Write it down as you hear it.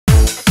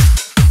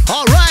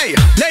Alright,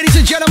 ladies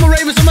and gentlemen,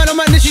 ravers and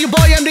gentlemen, this is your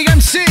boy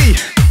DMC.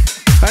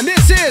 And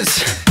this is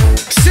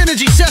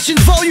Synergy Sessions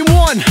Volume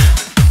 1.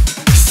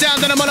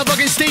 Sound on a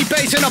motherfucking steep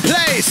bass in a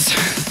place.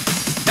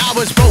 I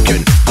was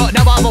broken, but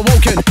now I'm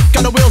awoken.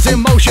 Got the wheels in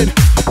motion.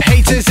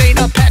 Haters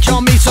ain't a patch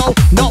on me, so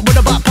not with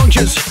the butt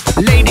punctures.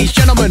 Ladies,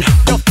 gentlemen,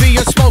 the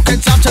beer spoken.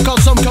 Time to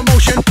cause some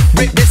commotion.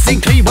 Rip this thing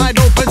clean wide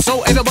open,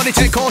 so everybody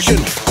take caution.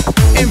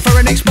 In for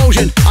an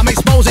explosion, I'm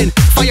exposing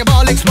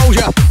fireball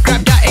exposure.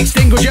 Grab that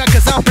extinguisher,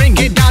 cause I'm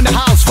bringing down the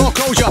house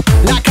foreclosure.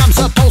 Like I'm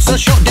supposed to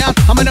shut down.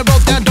 I'm in a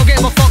road down, don't give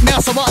a fuck now.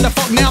 So what the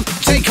fuck now?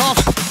 Take off,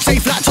 say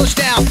flat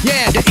touchdown.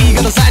 Yeah, the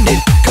eagle has landed,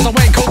 cause I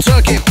went cold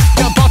turkey.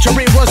 The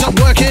botchery wasn't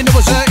working, it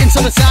was hurting,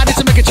 so decided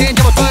to make a change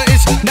on my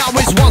 30s. Now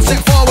it's one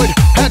step forward,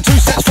 and two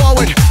steps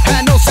forward,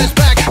 and no steps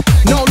back.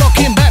 No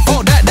looking back,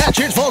 for that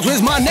shit falls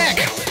with my neck.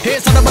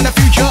 Here's all about the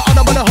future, all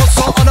about the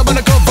hustle, all about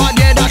the good vibe,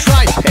 yeah that's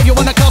right. If you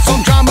wanna cause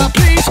some drama,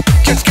 please,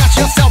 just catch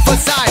yourself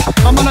aside.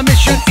 I'm on a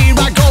mission, here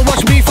I go,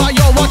 watch me fire,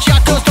 watch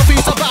out, cause the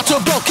beat's about to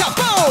blow.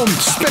 Kaboom!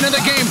 Spinning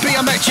the game,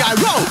 BMX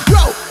gyro,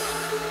 roll!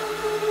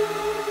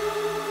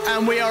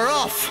 And we are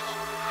off.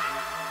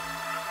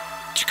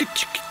 Chicka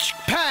chicka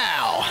chicka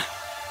pow!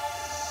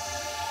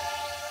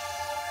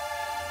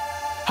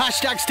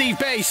 Hashtag Steve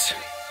Bass.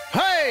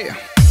 Hey!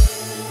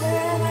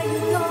 Wherever you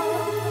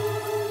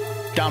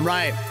go, Damn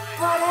right.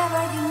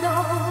 whatever you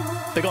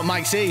know, They got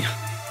Mike C.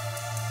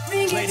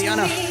 bring it Lady to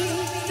Anna. me,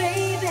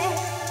 baby.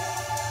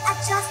 I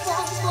just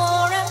want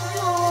more and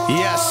more.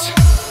 Yes.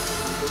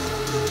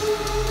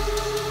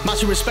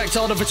 Massive respect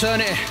to all the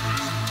fraternity.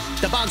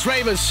 The band's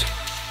ravers.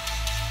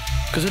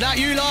 Cause without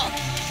you lot,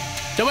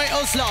 there ain't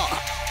us lot.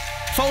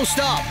 Full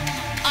stop.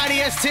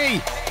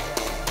 IDST.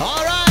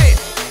 Alright.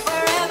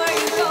 Wherever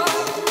you go,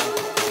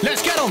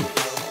 Let's get them.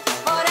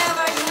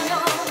 whatever you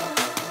know,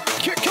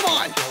 Come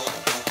on.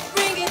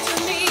 bring it to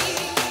me,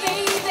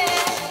 baby.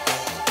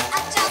 I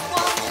just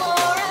want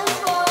more and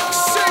more.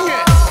 Sing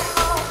it.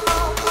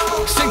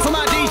 Sing for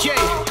my DJ.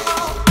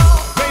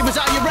 Ravers,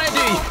 are you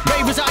ready?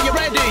 Ravers, are you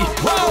ready?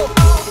 Whoa.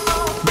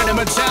 Rhythm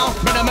and sound,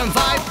 rhythm and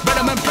vibe,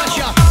 rhythm and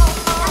pressure.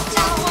 I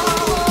just want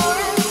more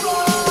and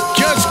more.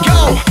 Just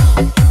go,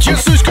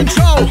 just lose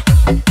control,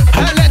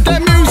 and let the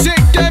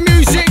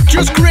music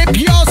just grip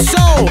your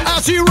soul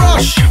as you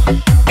rush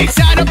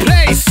inside a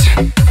place.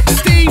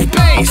 Steve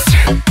Bass,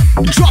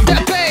 drop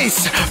that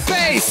bass,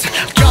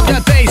 drop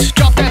that bass,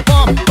 drop that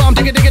bomb,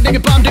 digga digga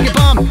digga bomb, digga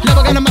bomb.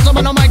 Never gonna mess up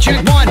on my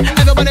check one.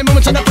 Everybody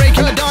moving to the break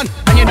of dawn,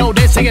 and you know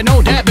this and you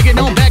know that, but you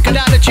know back it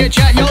out of chit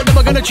chat. Yo,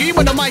 never gonna cheat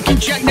with the mic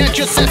and check that.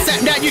 Just set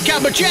that you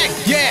can't reject.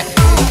 Yeah,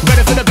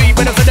 ready for the beat, whoa,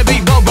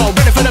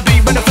 ready for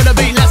the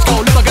beat, let's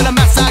go. Never gonna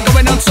mess out,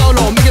 going on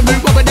solo, make it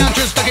move up and down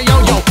just like a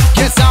yo-yo.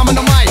 Yes, I'm in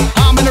the mic,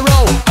 I'm in the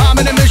row, I'm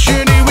in the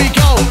mission, here we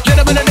go.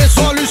 Gentlemen of this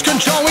one, lose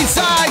control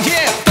inside,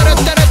 yeah.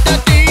 Da-da-da-da-da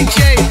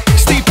DJ,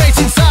 Steve Bass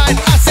inside,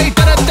 I say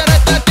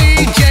da-da-da-da-da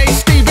DJ,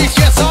 Steve Bass,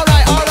 yes,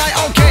 alright,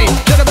 okay.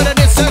 Gentlemen of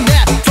this and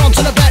that, front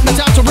to the back, no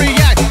time to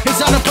react.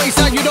 Inside a place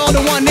that you know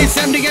the one, it's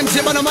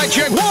MDMC on the mic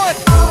check, what?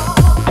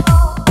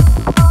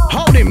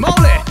 Holy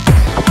moly.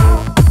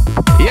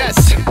 Yes.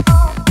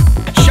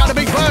 Shout out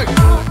Big Berg.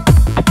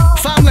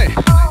 Family.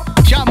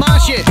 Shout my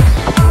shit.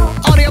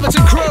 All the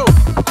Everton crew.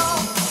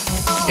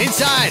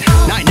 Inside.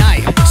 Night.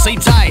 Sleep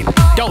tight.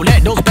 Don't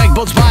let those big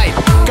buds bite.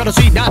 Gotta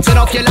see now, turn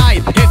off your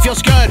light. If you're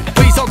scared,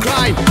 please don't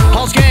cry.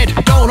 All scared,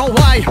 don't know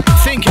why.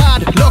 Think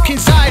hard, look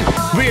inside.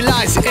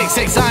 Realize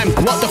it's time.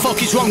 What the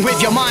fuck is wrong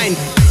with your mind?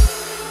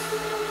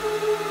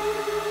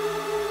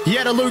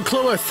 Yeah, the Luke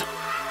Clueth.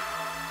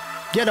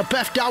 Yeah, the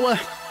Beth Dower.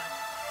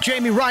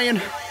 Jamie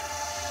Ryan.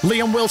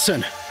 Liam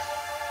Wilson.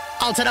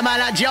 Out to the man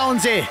at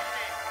Jonesy.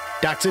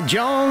 Dr.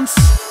 Jones.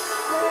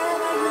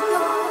 Wherever you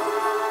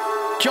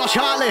go, Josh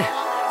Hartley.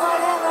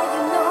 whatever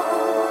you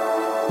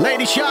know,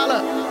 Lady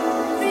Charlotte.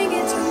 bring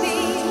it to me,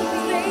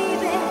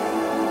 baby.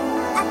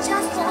 I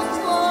just want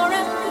more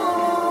and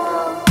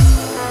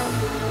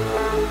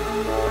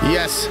more.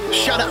 Yes.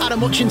 Shout out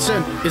Adam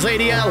Hutchinson. His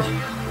Lady L.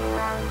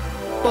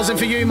 Buzzing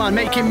for you, man.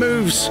 Making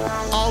moves.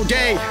 All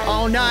day,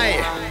 all night.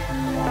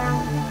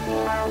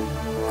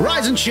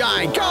 Rise and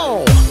shine.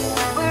 Go.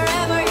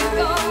 Wherever you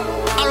go,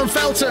 Aaron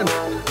Felton.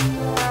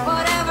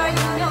 whatever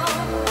you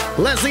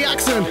know, Leslie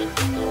Axon.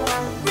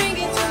 bring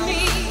it to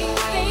me,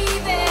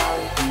 baby.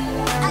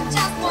 I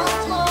just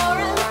want more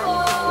and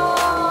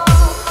more.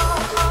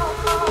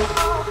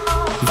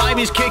 Vibe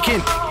is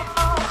kicking.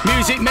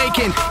 Music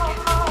making.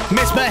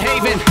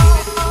 Misbehaving.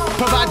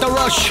 Provide the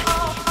rush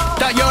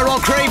that you're all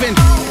craving.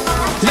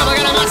 Never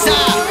gonna matter.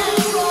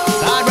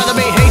 I'd rather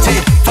be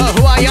hated for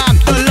who I am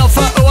than love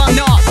for who I'm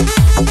not.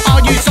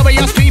 All you sorry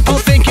ass people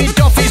thinking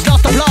Duffy's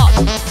lost the plot.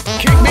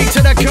 Kick me to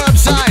the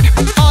curbside,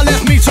 all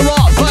left me to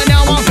rot. But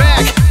now I'm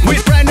back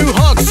with brand new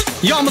hugs.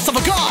 Y'all must have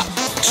forgot.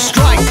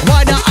 Strike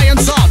while the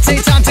iron's hot.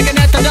 Take time to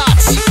connect the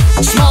dots.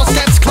 Small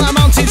steps climb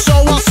mountains, so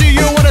I'll see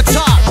you at the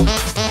top.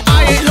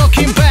 I ain't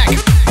looking back,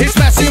 it's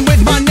messing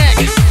with my neck.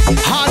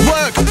 Hard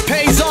work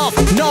pays off,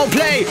 no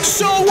play,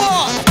 so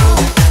what?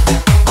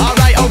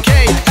 Alright,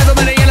 okay,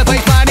 everybody in the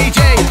place, my DJ.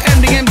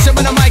 MDMC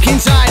with the mic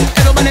inside.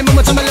 Everybody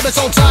moving to my liver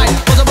so tight.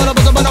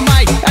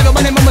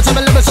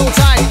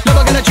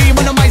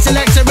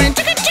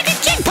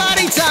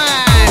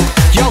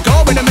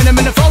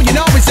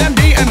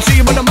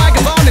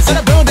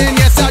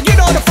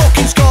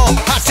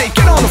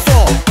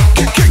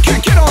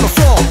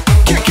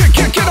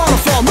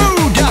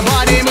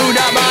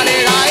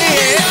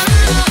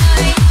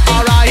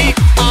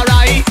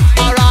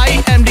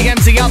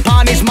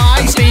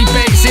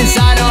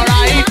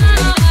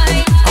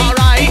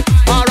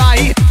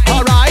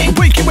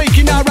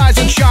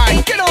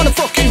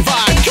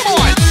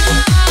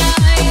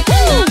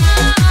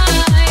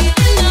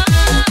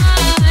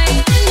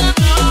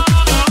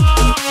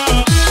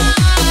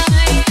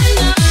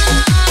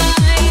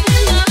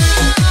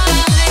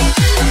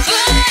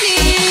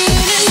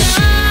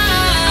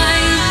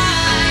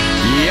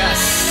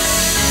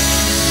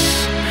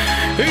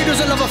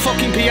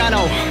 fucking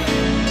piano.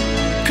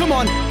 Come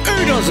on,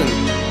 who doesn't?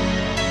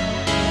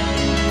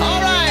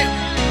 Alright.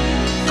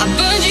 I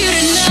burned you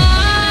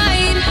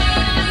tonight.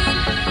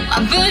 I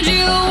burned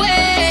you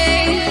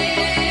away.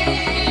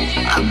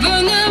 I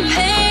burned the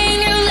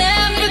pain you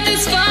left with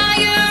this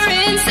fire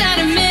inside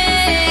of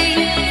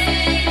me.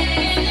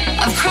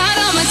 I've cried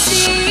all my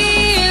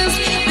tears,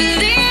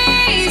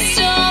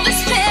 released all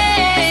this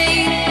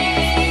pain.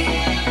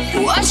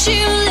 What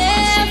you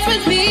left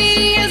with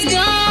me is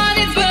gone,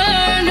 it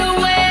burned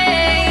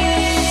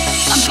away.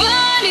 I'm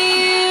burning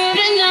you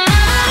tonight.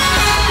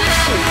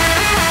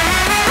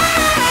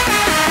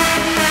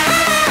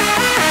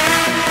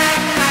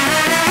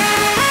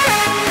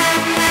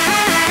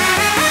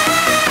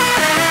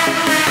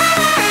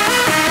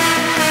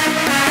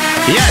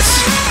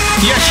 Yes,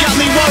 yes, shot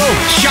me world,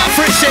 shot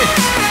Fritzy.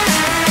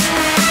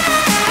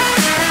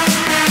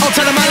 I'll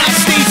tell him I like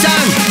Steve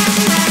Town.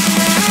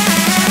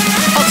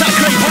 I'll tell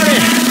Craig Perry,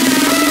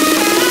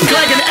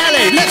 Greg and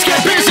Ellie, let's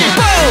get busy,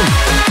 boom!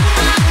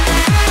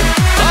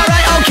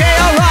 Alright, okay,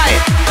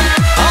 alright.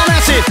 All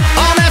massive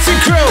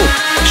crew.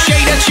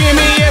 Shade a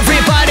chimney,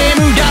 everybody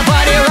move that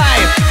body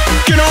right.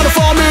 Get on the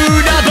floor,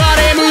 move that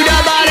body,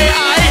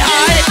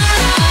 aye.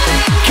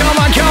 Come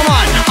on,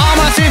 all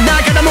massive, now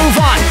gonna move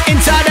on.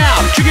 Inside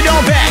out, trick it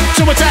on back.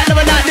 To attack,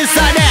 never not this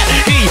side that.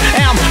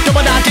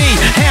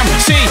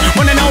 E-M-double-D-M-C,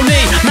 one and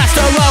only. Master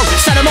Road,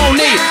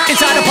 ceremony.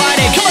 Inside the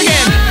party, come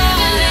again.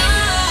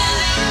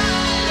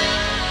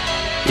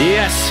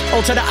 Yes,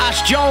 all to the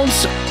Ash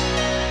Jones.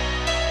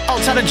 All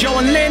to the Joe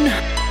and Lynn.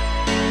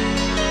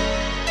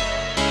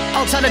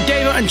 All to the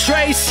David and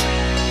Trace.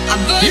 I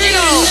burned you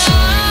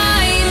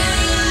tonight.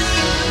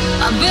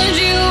 I burned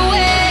you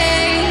away.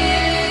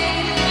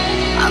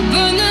 I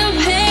burned the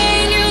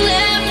pain you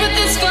left with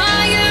this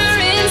fire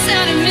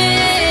inside of me.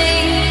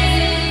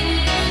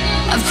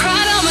 I've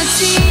cried all my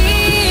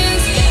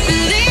tears,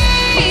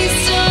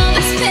 released all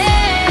this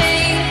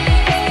pain.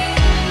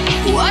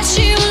 What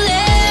you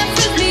left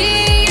with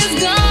me is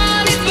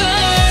gone, it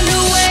burned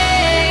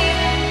away.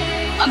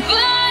 I'm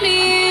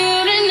burning you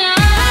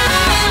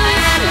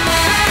tonight.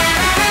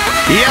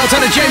 Yeah, out to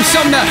the James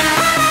Sumner.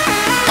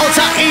 Out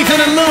to Ethan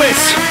and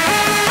Lewis.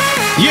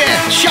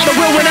 Yeah, shout out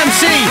Will and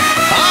MC.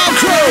 Our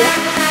crew.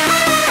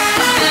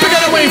 Big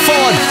up the Wayne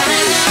Ford.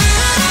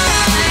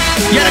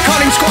 Yeah, the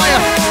Colin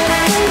Squire.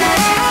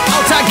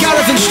 Out to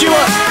Gareth and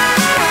Stuart.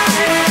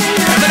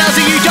 And for those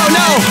of you who don't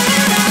know,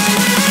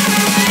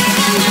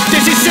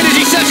 this is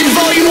Synergy Sessions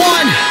Volume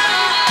 1.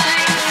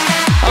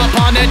 Up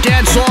on the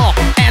dance floor,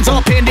 hands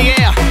up in the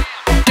air.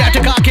 Get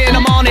the cock in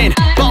the morning,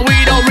 but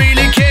we don't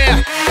really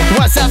care.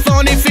 What's that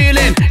funny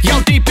feeling?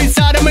 Yo, deep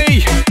inside of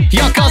me.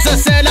 Yo, cause I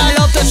said I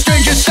love the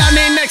stranger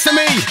standing next to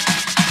me.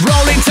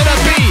 Rolling to the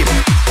beat,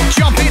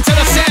 jumping to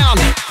the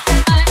sound.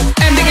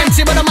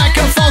 MDMC with a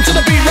microphone to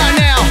the beat right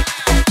now.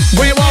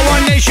 We're all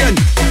one nation,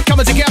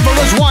 coming together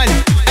as one.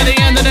 At the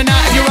end of the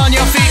night, if you're on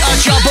your feet, I'll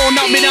jump or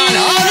knock me down.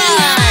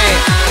 Alright,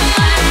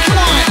 come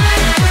on.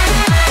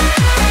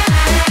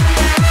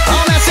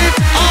 All massive,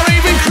 all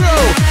even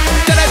crew.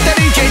 Da-da-da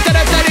DJ,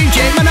 da-da-da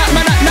DJ. Man,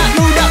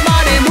 move that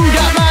body, move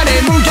that body,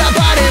 move that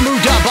body,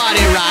 move that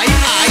body, right?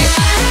 Aye.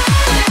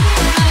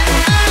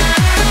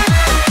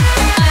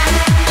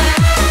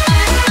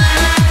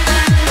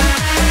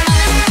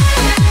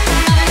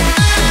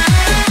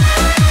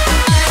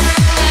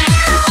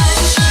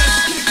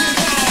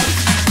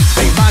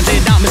 Big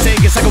bandit, not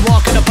mistake, it's like a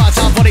walk in the parts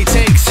of what it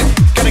takes.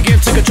 Gotta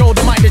give to control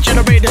the mic to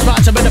generate this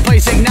vibes up in the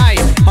place ignite.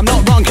 I'm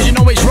not wrong cause you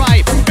know it's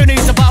right. Who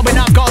needs the power when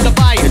I've got the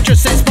bite? It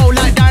just says flow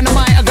like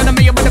dynamite. I'm gonna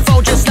make it with the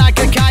flow just like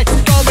a kite.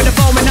 Go with the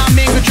phone when I'm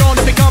in control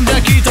to become the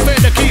key to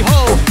fit the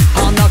keyhole.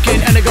 I'm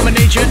knocking and the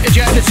combination.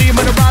 Eject the team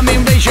with a rhyme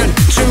invasion.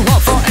 Too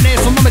hot for an air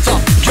thermometer.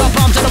 Drop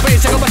arms to the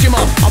base, take a watch him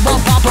up. I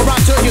won't pop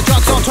around till your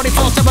drugs on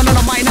 24/7 and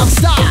I might not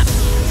stop.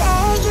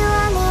 Said you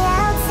on the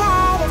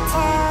outside of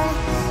town.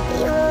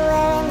 You were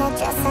wearing that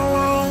dress I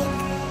like.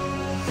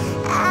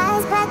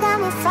 Eyes bright, got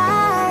me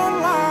falling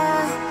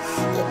now.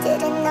 You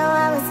didn't know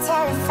I was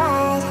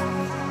terrified.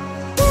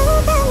 You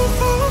got me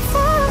feeling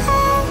so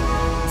high,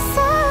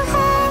 so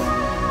high,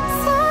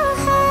 so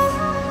high.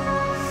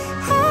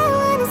 I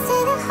wanna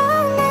stay the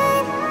whole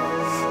night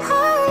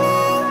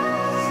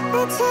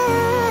with you.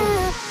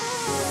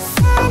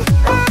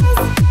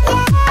 Sunrise,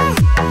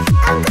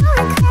 yeah, I'm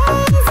going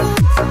crazy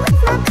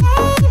with my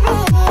baby. All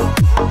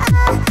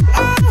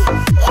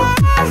night,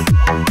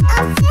 yeah,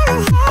 I'm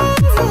feeling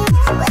hazy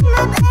with my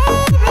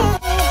baby.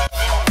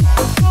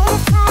 If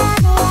I'm on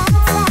the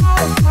outside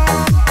of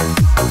town,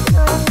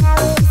 you and I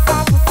were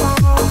side to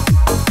side.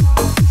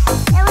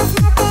 There was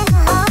nothing to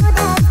hold us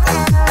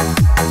down.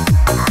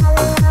 All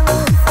along we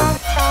were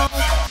satisfied.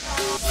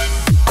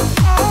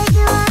 Said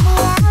you on the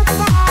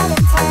outside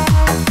of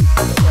town.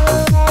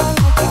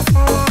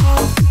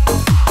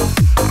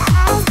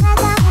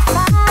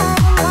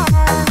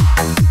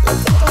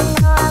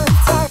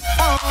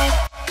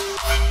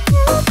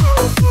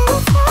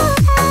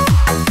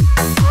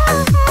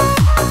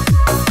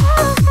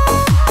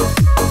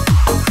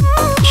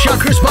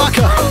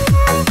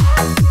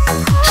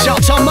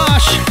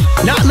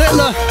 Nat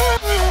Littler,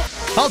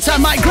 old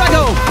time Mike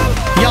Grego,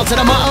 yell to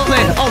the Matt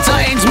Utley, old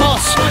time Ains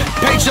Moss,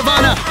 Paige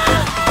Savannah,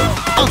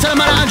 old time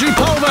man Andrew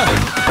Pulver,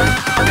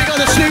 big on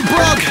the Snoop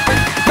Brogg,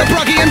 the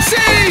Broggy MC.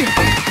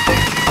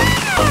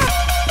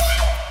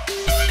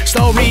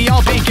 Story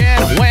all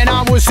began when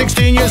I was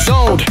 16 years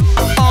old.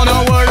 On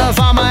a word of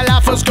how my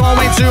life was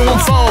going to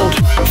unfold.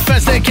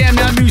 First there came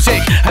the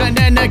music, and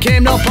then there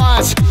came no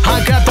pause.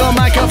 I got the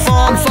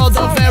microphone for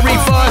the very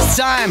first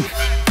time.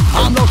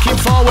 I'm looking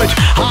forward,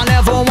 I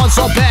never want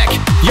so back.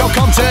 Yo,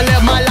 come to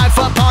live my life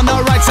up on the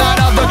right side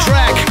of the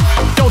track.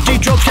 Don't do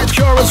drugs, get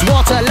pure as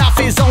water. Life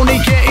is only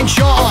getting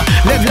shorter.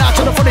 Live life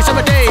to the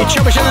 47th day.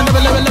 Cherish and never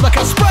live like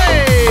a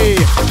spray.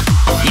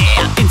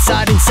 Yeah,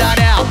 inside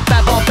out.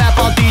 Bad ball,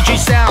 DJ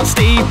sound.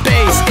 Steve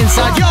bass,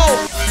 inside,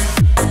 yo.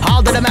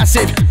 All to the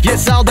massive,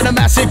 yes, all to the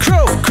massive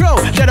crew.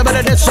 Little bit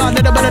of this one,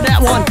 little bit of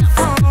that one.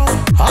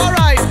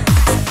 Alright.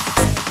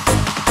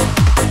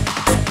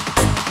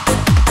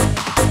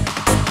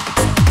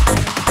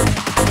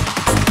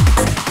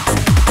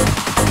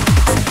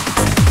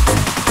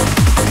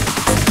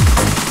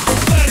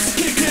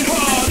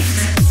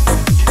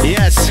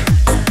 Yes,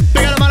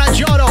 big up the man at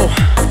Jodo.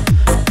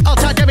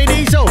 Outside Debbie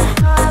Diesel.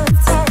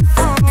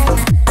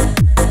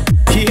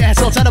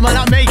 Yes, outside the man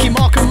at Making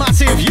Mark and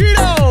Massive, you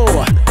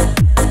know.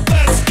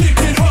 Let's kick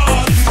it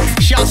hard.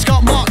 Shout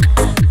Scott Mock.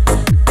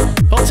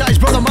 Outside his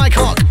brother Mike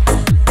Hawk.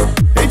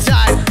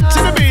 Inside,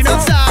 to the beat,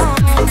 outside.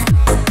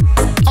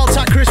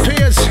 Outside Chris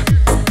Pierce.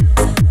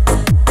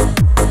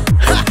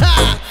 Ha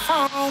ha!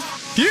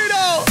 You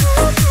know.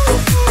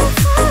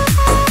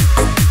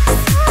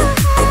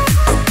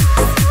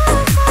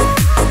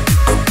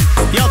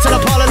 Yo to the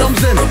Paula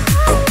Lumsden.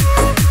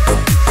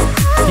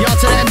 Yo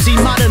to the MC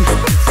Madden.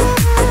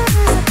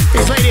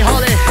 It's Lady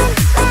Holly.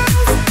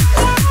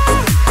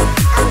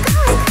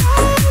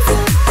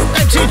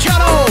 MC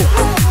Jono.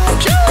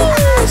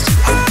 Cheers.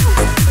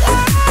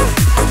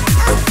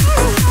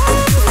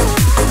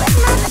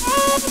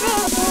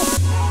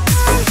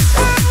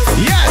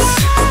 Yes,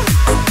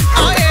 I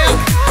am.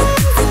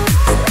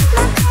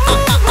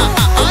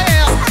 I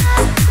am.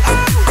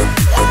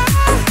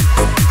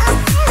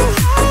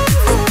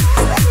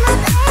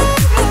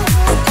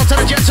 Up to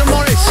the Jensen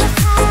Morris.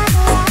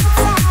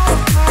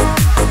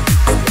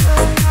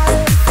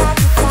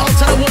 Up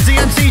to the Woodsy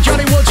MC,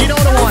 Johnny Woods, you know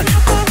the one.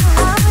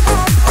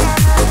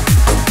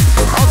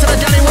 Up to the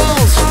Danny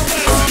Walls.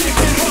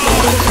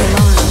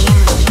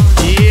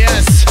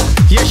 Yes,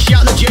 yes,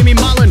 shout to Jamie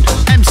Mallon,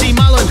 MC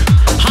Mallon,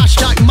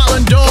 hashtag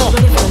Mallondor.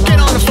 Get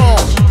on the phone,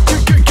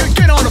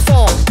 get on the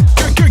phone,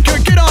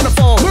 get on the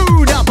phone.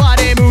 Move that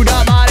body,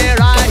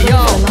 right,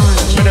 yo.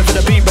 Better for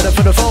the beat, better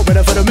for the flow,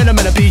 better for the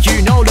minute beat.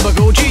 You know the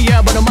Bagoji,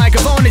 yeah, but the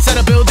microphone inside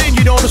the building,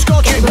 you know the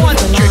score trick one.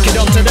 Trick it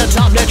up to the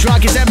top, the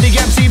track is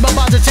MDMC, my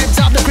bars are tip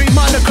top, the cream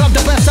on the crop,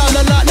 the best on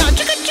the lot. Now,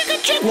 chick,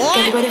 what?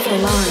 Get ready for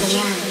launch.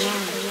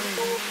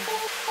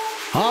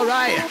 All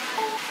right.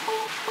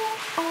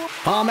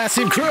 All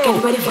massive crew.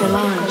 Get ready for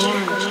launch.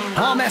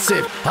 All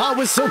massive, all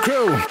whistle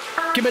crew.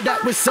 Give me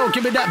that whistle,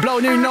 give me that blow,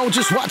 you know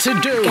just what to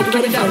do. Get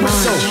Give me ready that for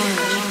whistle.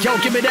 launch. Yo,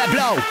 give me that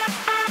blow.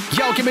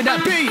 Yo, give me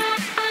that beat.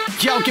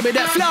 Yo, give me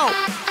that flow.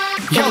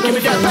 Yo, give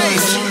me that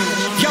bass.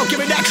 Yo, give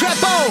me that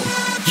treble.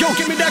 Yo,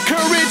 give me that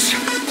courage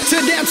to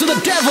dance to the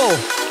devil.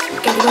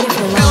 Get ready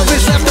for launch.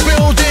 Elvis left the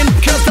building,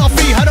 cause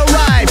Duffy had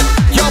arrived.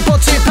 Yo,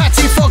 Butty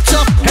Patty fucked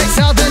up,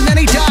 exiled and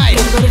then he died.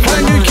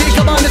 When you kick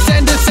him on the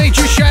sender stage,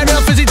 you shout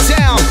up as it's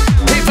down.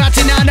 Hey,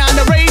 Patty now,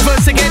 the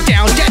ravers to get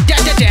down, down, yeah,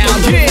 down, get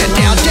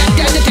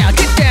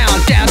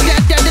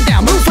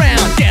down, move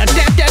round, down,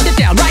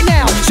 right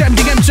now.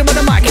 Sending him some of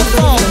the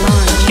microphone.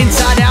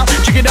 Inside out,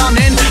 check it on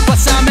in, but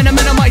Simon and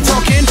I might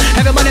talking.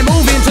 Everybody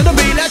moving to the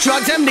beat, let's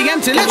rock empty,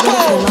 let's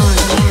go.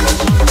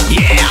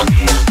 Yeah,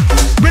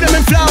 rhythm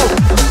and flow.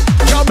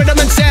 Yo, rhythm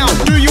and sound,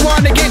 do you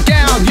wanna get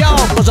down? Yo,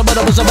 buzz up on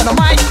the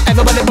mic.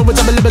 Everybody moving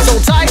to the liver so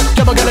tight.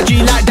 Double got a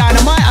G like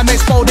dynamite. I'm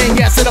exploding,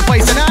 yes, to the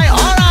place tonight.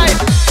 Alright.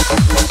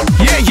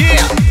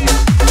 Yeah.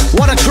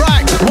 What a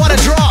track, what a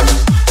drop.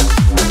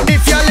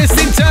 If you're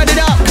listening, turn it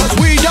up. Cause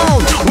we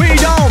don't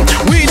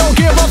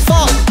give a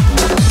fuck.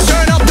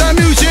 Turn up the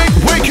music,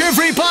 wake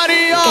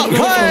everybody up.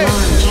 Hey.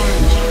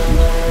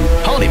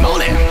 Holy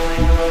moly.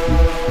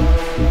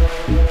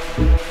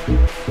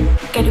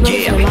 Get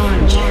ready for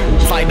launch.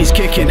 Vibe is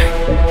kicking,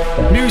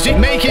 music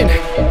making,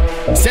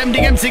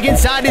 sending MC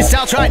inside this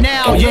house right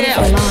now,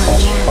 yeah.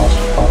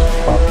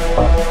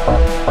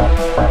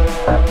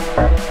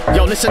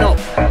 Yo, listen up.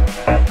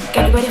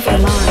 Get ready for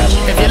launch.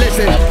 If you're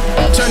listening,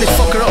 turn this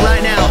fucker up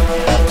right now.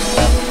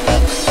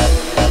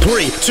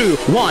 3, 2,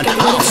 1,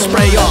 I'll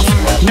spray off.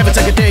 Never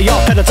take a day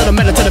off, pedal to the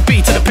metal, to the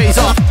beat, till it pays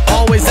off.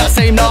 Always that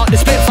same knot, they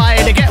spit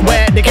fire, they get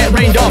wet, they get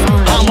rained off.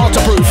 I'm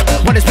waterproof,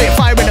 when they spit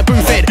fire in the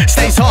booth it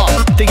stays hot.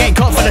 They ain't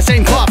cut for the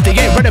same cloth, they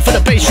ain't ready for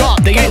the bass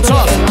drop, they ain't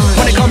tough.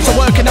 When it comes to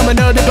working, I'm an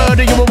early bird,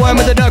 you a worm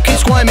with the dirt, keep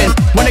squirming.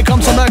 When it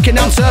comes to lurking,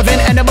 I'm serving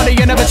anybody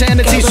you never say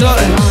anything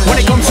certain. When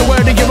it comes to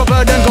wording, you're a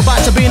burden, go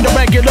back to being the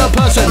regular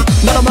person.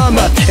 Not a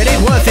murmur, it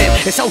ain't worth it,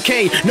 it's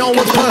okay, no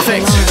one's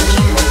perfect.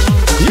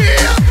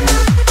 Yeah,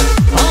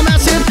 all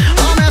massive.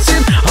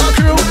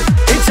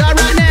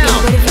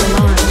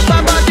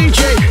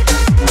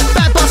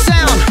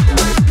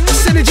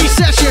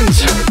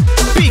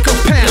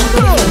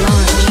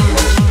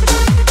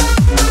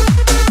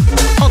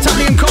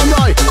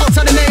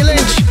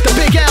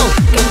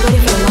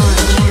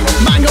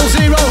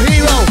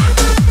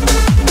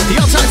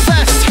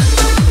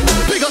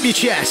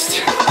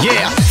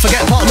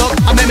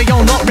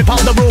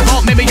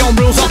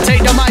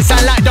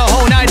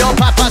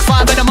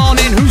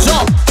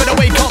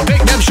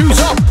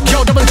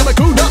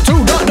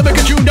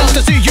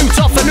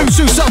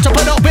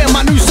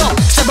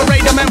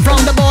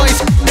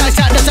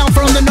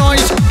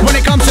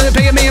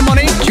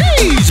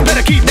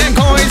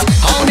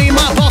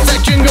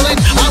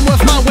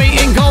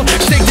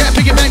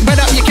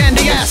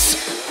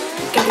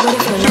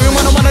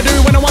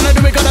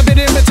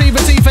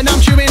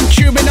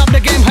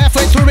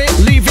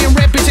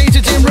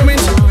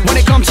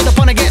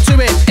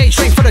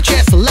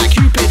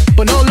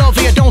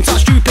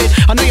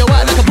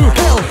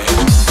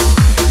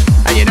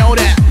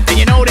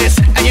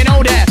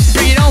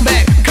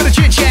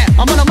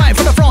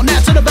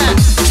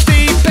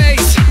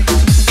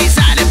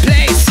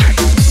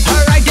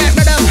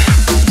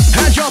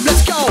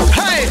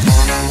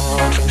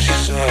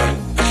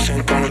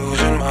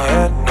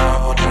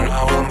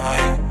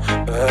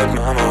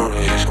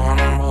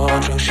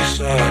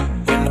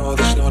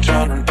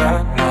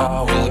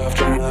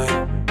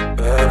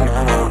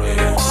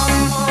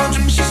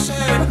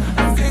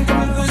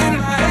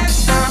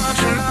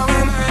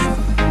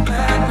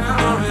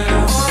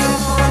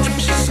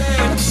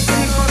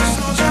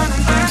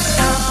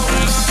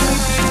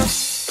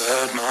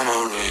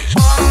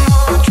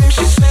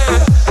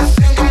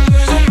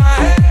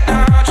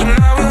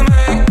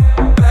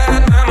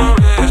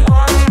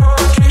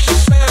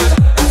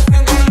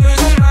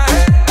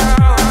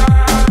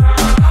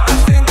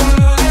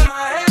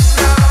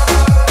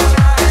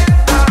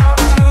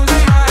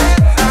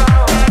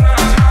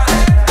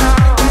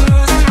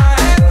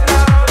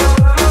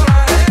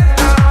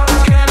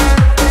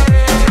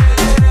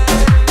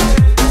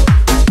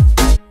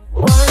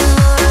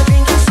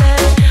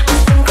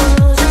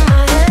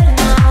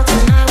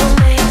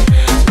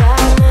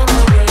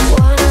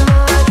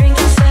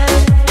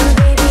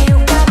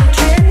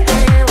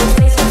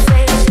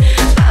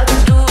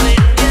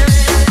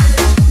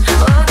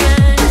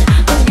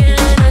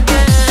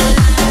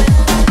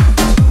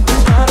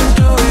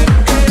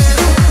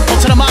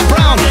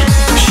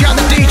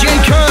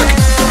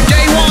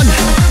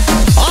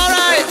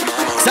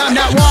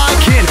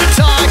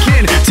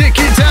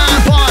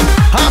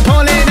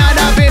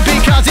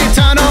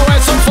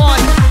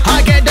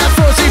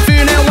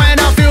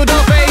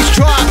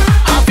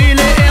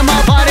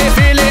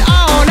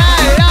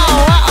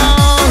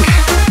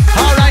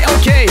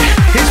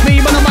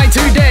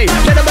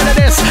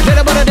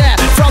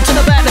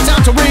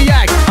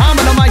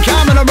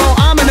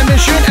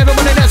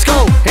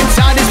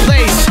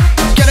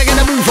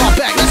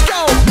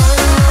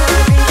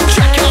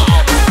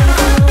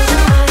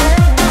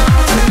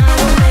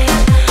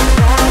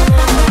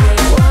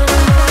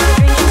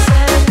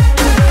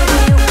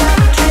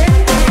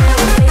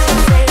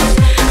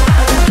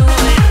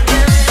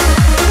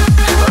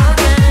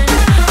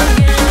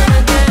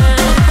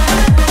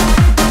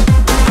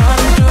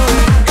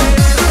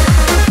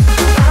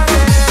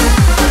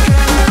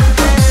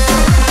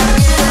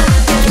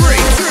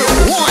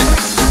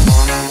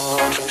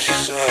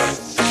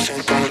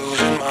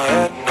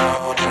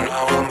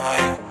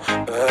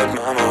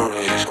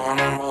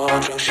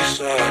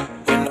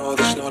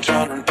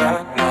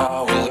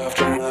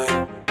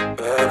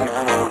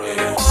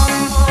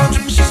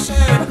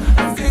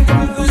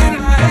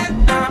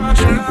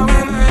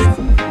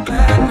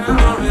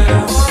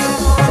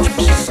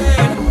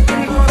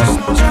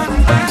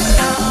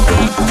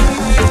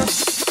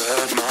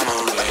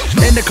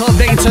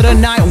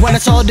 When I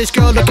saw this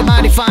girl looking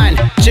mighty fine,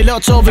 she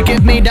looked over,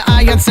 give me the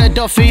eye and said,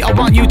 Duffy, I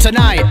want you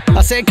tonight.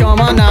 I said, come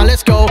on now,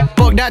 let's go.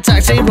 Book that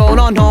taxi, roll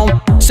on home.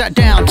 Sat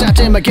down, tapped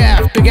in my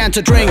gaff, began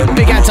to drink,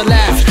 began to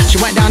laugh. She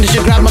went down and she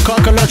grabbed my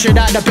cock and looked straight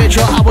at the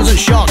picture. I wasn't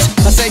shocked.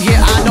 I said,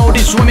 yeah, I know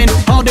these women,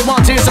 all they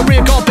want is a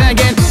real gold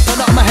banging. I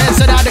knocked my head,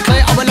 said I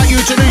declare, I would like you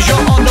to lose your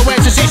underwear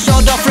to see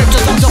Sean Duff ripped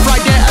her thumbs off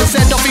right there and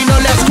said, Duffy, no,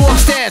 let's go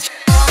upstairs.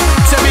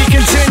 To be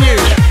continued.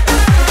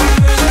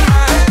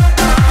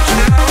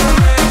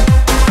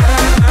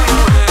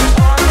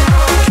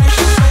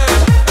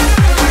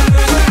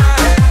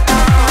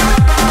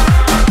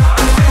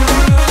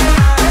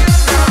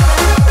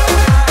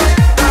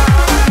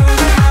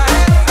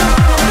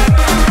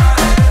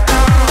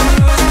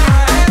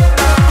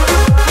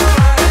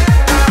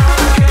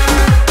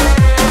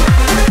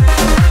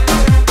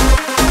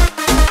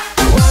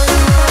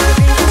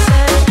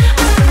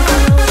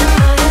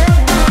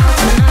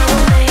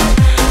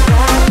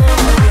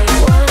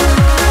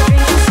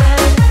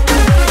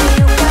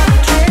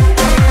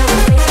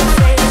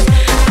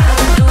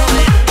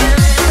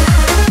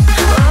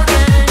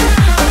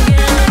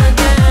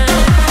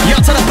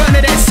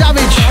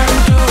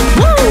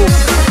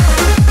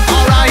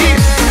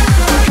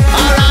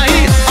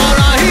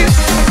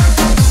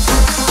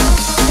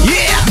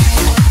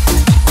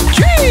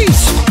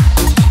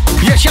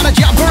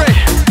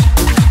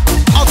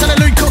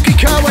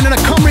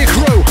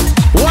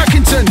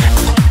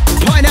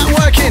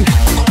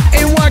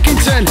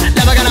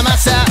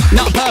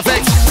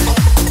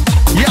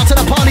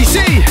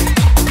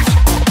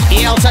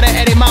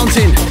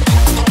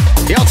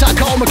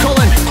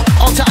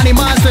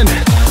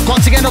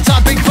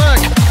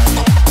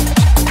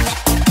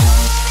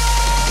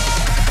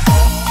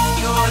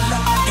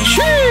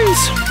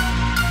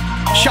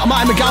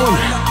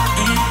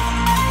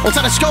 Onto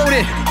the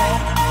Scody,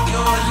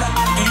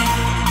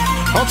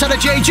 onto the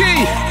JG,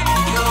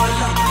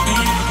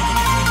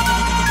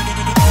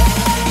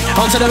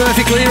 onto the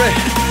Murphy Cleary,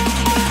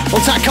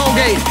 onto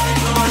Colgate,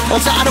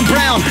 onto Adam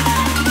Brown,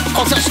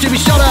 onto Stewie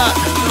Stoddart,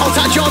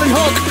 onto Jordan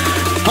Hook,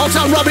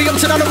 onto Robbie,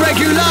 onto the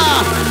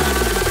regular.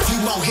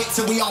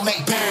 So we all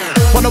make bang.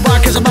 Wanna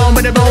work as a man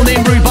with a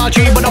rolling rhubarb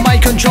G, but I'm my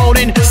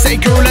controlling. Stay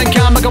cool and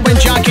calm, like a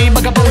wind junkie,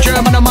 like a bull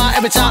German on my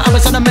every time. I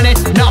was on a minute,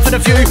 not for the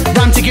few.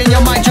 Ranting in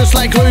your mind just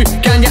like glue.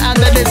 Can you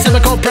handle this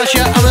chemical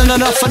pressure? I run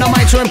enough for the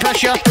mind to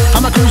impress you.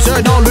 I'm a cruiser,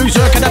 no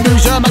loser, can I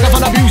lose her?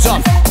 Microphone abuser.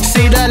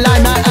 See the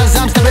line man as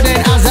I'm stepping in,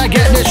 as I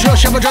get this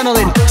rush of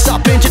adrenaline.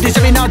 Stop into this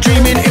every now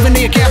dreaming, even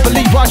though you can't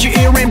believe what you're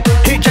hearing.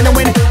 Hit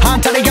genuine,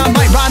 I'm telling you I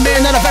might rhyme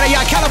in at a very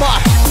high caliber.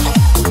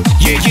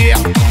 Yeah,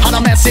 yeah, on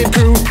a massive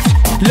crew.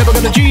 Living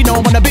on the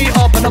genome, wanna be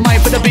up on the mic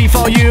for the beat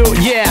for you.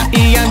 Yeah,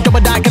 Ian,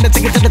 double die, gonna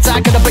take it to the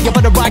top, gonna bring you for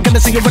the ride, gonna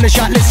see you in the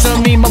shot. Listen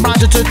to me, my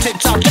rhymes are to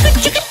tip-top.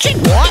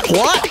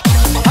 What?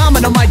 I'm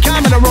on the mic,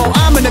 I'm on a roll,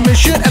 I'm on a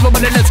mission,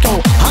 everybody let's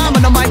go. I'm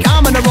on the mic,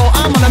 I'm on a roll,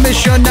 I'm on a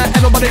mission, now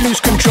everybody lose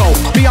control.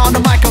 Beyond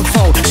the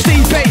microphone,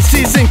 Steve Bass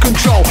is in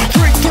control.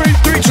 3, 3,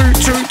 3, 2,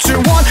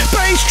 2, 2, 1,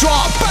 bass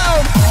drop,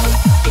 boom.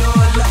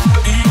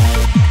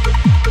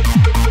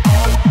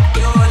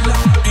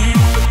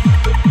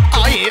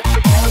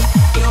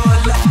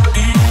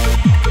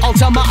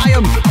 My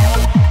iron.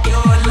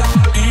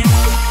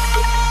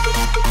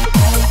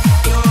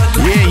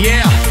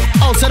 Yeah.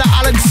 Oh, to the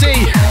Alan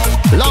C.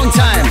 Long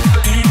time.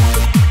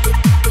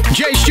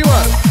 Jay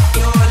Stewart.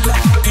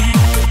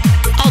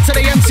 Oh, to the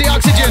MC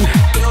Oxygen.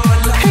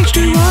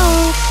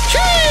 H2O.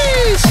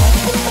 Cheese.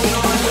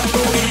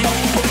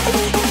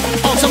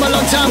 Oh, to my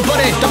long time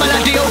buddy. The man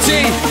at DOT.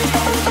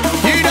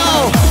 You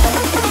know.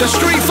 The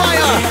Street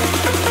Fire.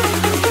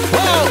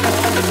 Whoa.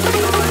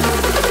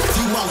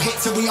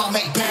 So we all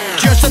make bang.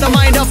 Just to the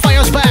mind of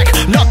fire's back.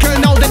 Knock her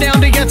know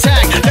down the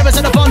attack. Never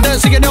said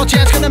abundance, so you no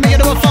chance. Gonna make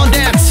it a fun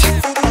dance.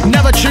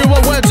 Never true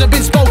what words have been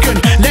spoken.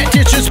 Let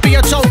it just be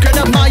a token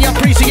of my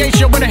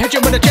appreciation. When I hit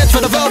you with a chance for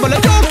the verbal and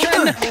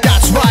token.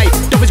 That's right,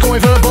 Duffy's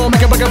going verbal.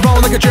 Make a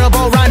roll like a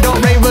gerbil. Random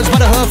ravers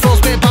by the hurtful.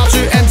 Spit out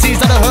to MCs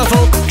that are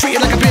hurtful. Treat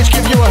you like a bitch,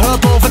 give you a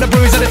hurtful. For the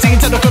bruise of the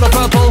teens and the color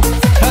purple.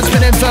 Has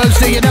been in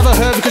verbs that you never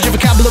heard because your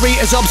vocabulary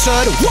is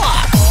absurd.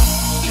 What?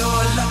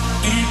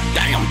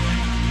 Damn.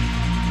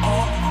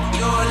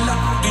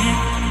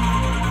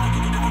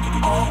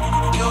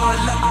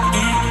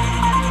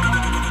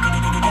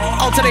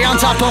 Oh, to the on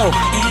top, oh.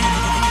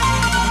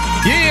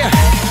 Yeah.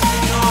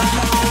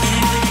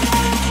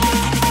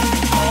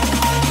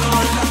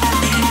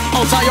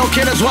 Oh, to your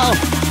kid as well.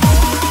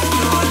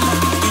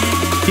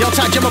 Yo,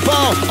 to Jimmy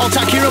Paul. Oh, to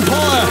Kieran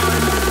Porter.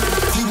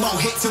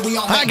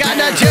 I got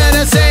the je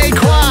ne sais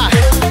quoi.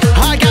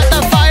 I got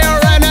the fire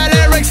and the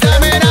lyric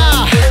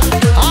stamina.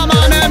 I'm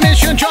on a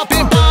mission,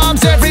 dropping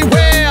bombs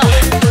everywhere.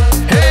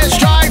 Hey,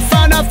 strike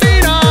from the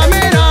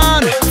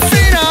phenomenon.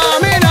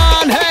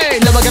 Hey,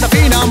 never gonna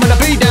phenom when the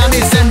beat down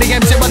is send the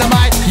MC with a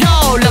mic.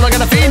 Yo, never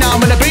gonna phenom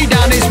when the beat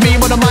down is me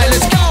with a mic.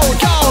 Let's go.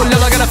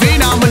 Never gonna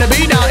phenom when the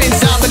beat down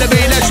inside with the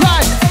beat. Let's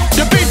ride.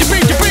 The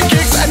beat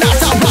kicks, and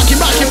that's how rockin'.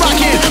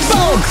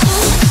 Boom.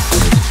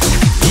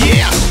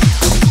 Yeah.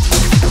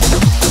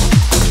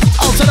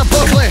 Oh, to the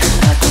booklet.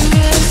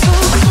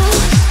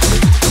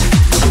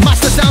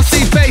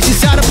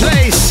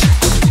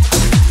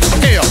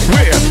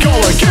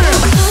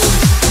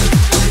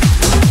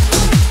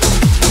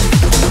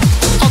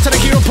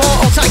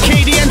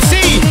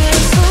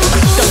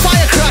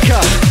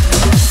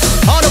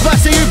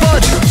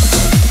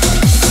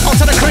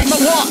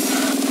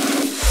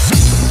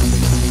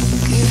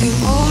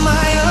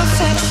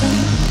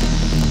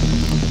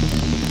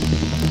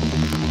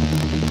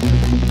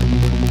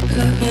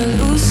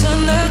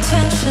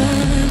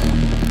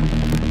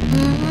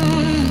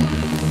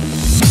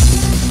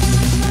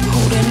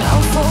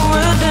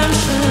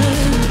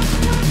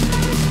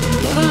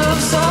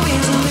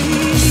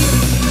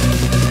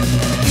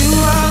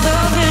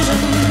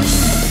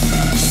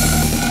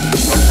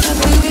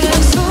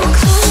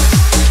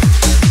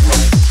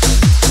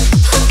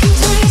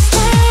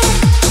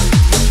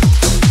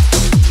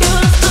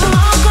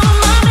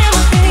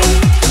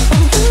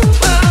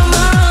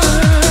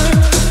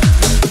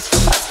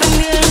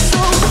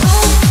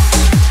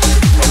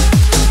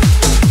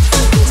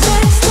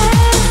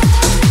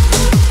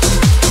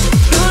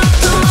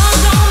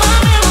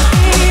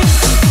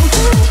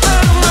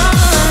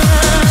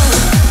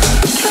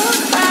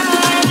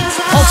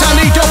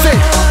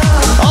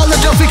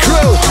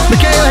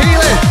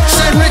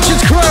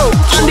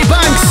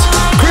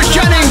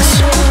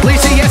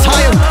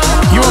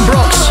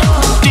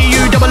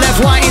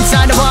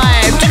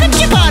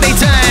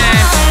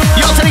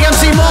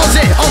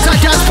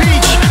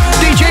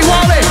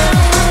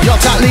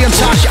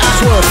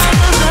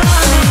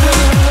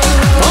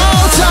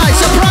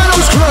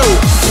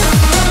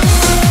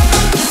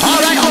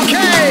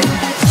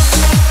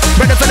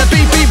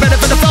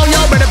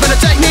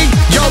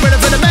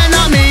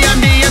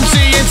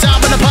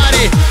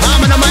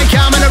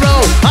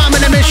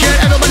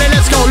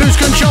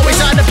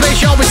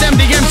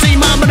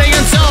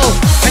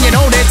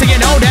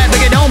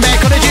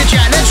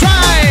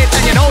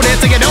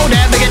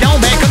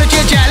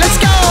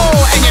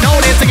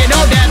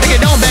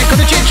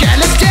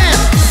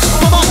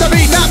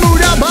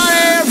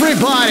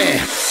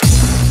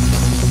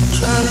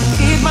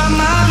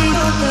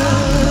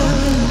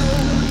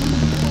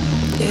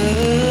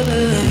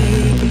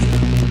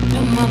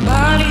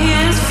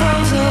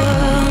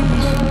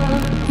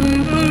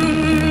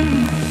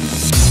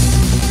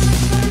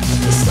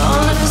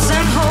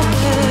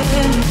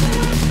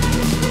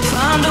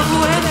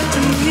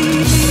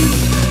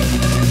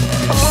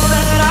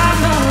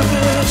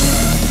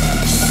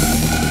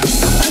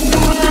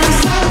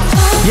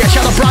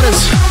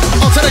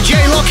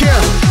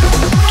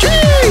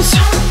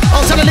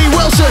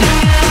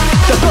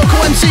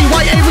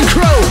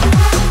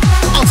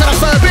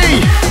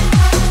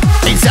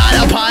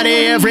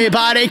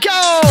 Everybody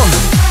go!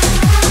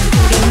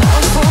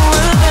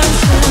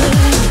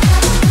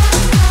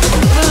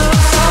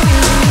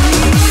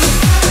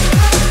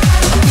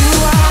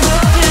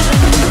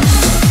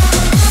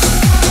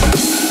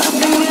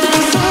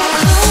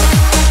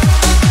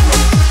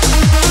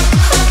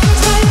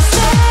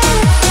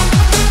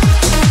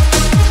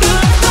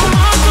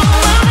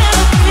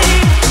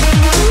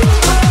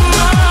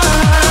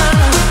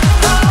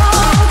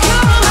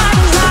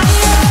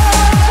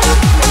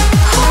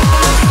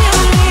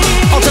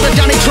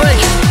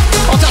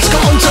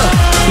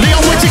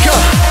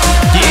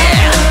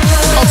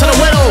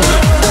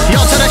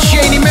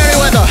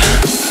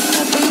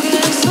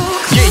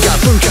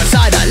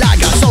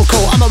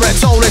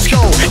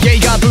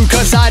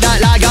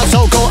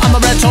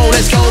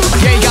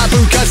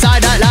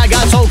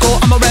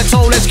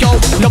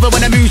 Love it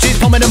when the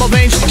music's pumping in my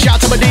veins. Shout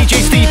to my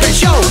DJ Steve and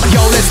show. Yo,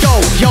 let's go,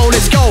 yo,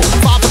 let's go.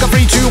 5, 4,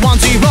 3, 2, 1,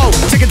 0.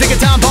 Take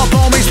it down, pop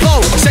on,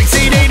 explode.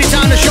 16, 80,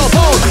 time to show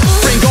pole.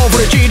 Bring over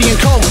the GD and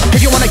Co. If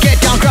you wanna get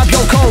down, grab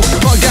your coat.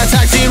 Plug that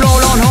taxi, roll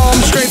on home.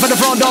 Straight for the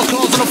front door,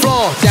 close on the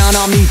floor. Down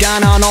on me,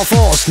 down on all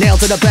fours. Nail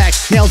to the back,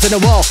 nail to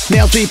the wall.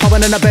 Nails be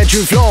popping in the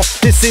bedroom floor.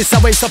 This is how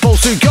it's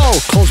supposed to go.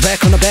 Close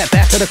back on the bed,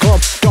 back to the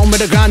club. Down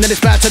with the grind, then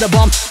it's back to the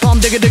bump. Bum,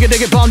 dig it, dig it,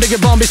 dig it, bum, dig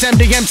it, bum. It's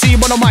MDMC,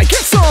 one on mic,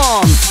 get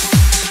some.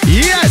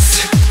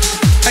 Yes,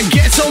 and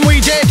get some we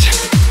did.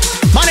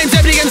 My name's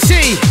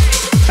DMC,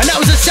 and that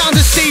was the sound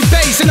of Steve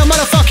Bass in the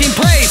motherfucking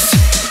place.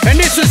 And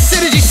this was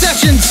Synergy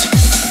Sessions.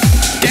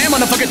 Damn,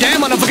 motherfucker,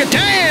 damn, motherfucker,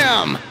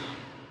 damn.